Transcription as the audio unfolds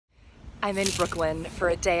I'm in Brooklyn for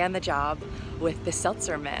a day on the job with the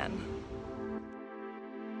Seltzer man.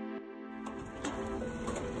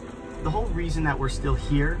 The whole reason that we're still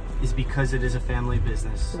here is because it is a family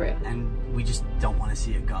business, Right. and we just don't want to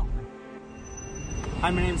see it go.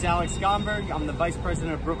 Hi, my name's Gomberg. I'm the Vice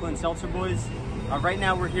President of Brooklyn Seltzer Boys. Right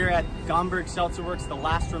now we're here at Gomberg Seltzer Works, the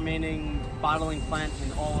last remaining bottling plant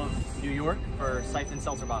in all of New York for siphoned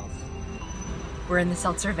seltzer bottles. We're in the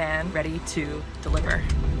Seltzer van, ready to deliver.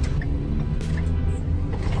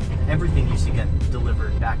 Everything used to get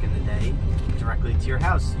delivered back in the day directly to your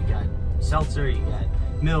house. You got seltzer, you got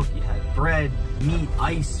milk, you had bread, meat,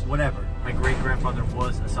 ice, whatever. My great-grandfather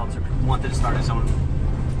was a seltzer man. He wanted to start his own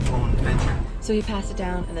venture. So you pass it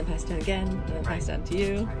down, and then pass it down again, and then pass it down to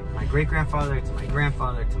you. Right. My great-grandfather, to my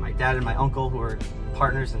grandfather, to my dad and my uncle, who are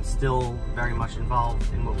partners and still very much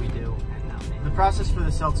involved in what we do. And now me. The process for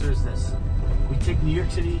the seltzer is this. We take New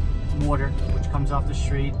York City water, which comes off the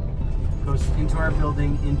street, goes into our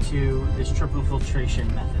building into this triple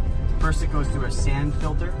filtration method. First it goes through a sand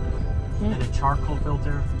filter, then a charcoal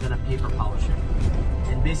filter, then a paper polisher.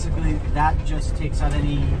 And basically that just takes out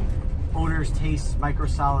any odors, tastes,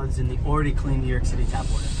 microsolids in the already clean New York City tap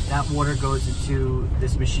water. That water goes into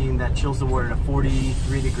this machine that chills the water to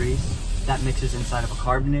 43 degrees. That mixes inside of a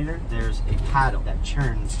carbonator. There's a paddle that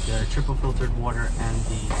churns the triple filtered water and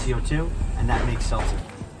the CO2, and that makes seltzer.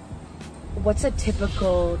 What's a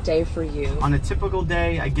typical day for you? On a typical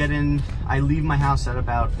day, I leave my house at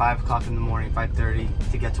about 5 o'clock in the morning, 5:30,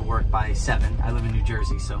 to get to work by 7. I live in New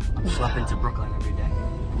Jersey, so I'm schlepping to Brooklyn every day.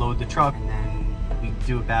 Load the truck, and then we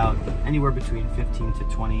do about anywhere between 15 to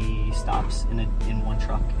 20 stops in one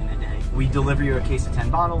truck in a day. We deliver you a case of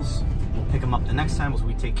 10 bottles. We'll pick them up the next time, as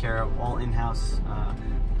we take care of all in-house.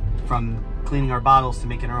 From cleaning our bottles to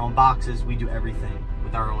making our own boxes, we do everything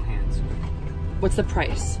with our own hands. What's the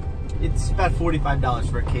price? It's about $45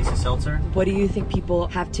 for a case of seltzer. What do you think people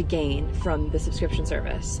have to gain from the subscription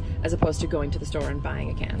service as opposed to going to the store and buying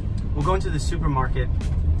a can? Well, going to the supermarket,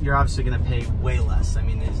 you're obviously going to pay way less. I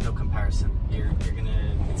mean, there's no comparison.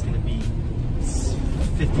 It's going to be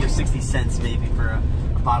 50 or 60 cents maybe for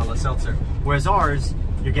a bottle of seltzer. Whereas ours,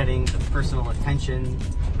 you're getting personal attention,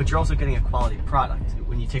 but you're also getting a quality product.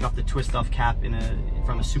 When you take off the twist-off cap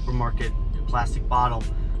from a supermarket plastic bottle,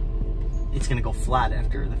 it's going to go flat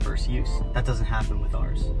after the first use. That doesn't happen with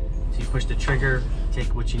ours. So you push the trigger,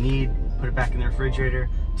 take what you need, put it back in the refrigerator.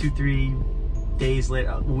 2-3 days later,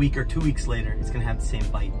 a week or 2 weeks later, it's going to have the same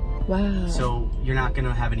bite. Wow. So you're not going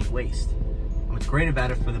to have any waste. And what's great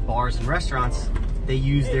about it for the bars and restaurants, they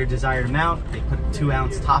use their desired amount. They put a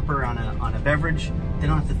 2-ounce topper on a beverage. They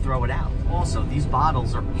don't have to throw it out. Also, these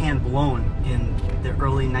bottles are hand blown in the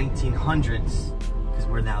early 1900s, because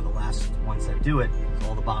we're now the last ones that do it. So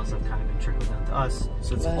all the bottles have kind of been trickled down to us.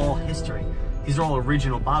 So it's all history. These are all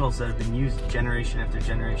original bottles that have been used generation after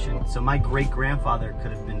generation. So my great-grandfather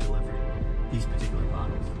could have been delivering these particular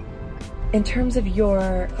bottles. In terms of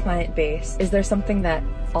your client base, is there something that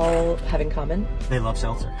all have in common? They love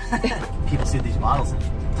seltzer. People see these bottles and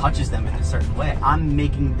it touches them in a certain way. I'm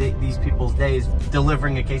making these people's days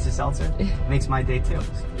delivering a case of seltzer. It makes my day too.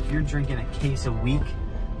 If you're drinking a case a week,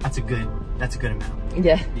 that's a good amount.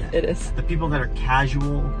 Yeah, it is. The people that are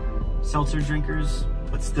casual seltzer drinkers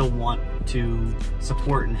but still want to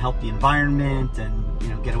support and help the environment and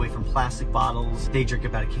get away from plastic bottles, they drink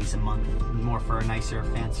about a case a month, more for a nicer,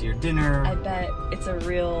 fancier dinner. I bet it's a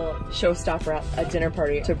real showstopper at a dinner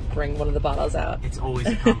party to bring one of the bottles out. It's always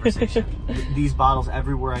a conversation. These bottles,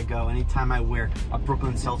 everywhere I go, anytime I wear a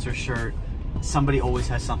Brooklyn Seltzer shirt, somebody always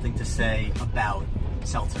has something to say about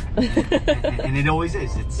seltzer, and it always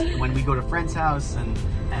is. It's when we go to friends' house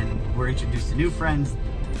and we're introduced to new friends.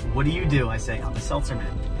 What do? I say, I'm a seltzer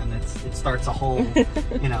man, and it starts a whole,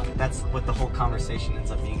 that's what the whole conversation ends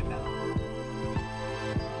up being about.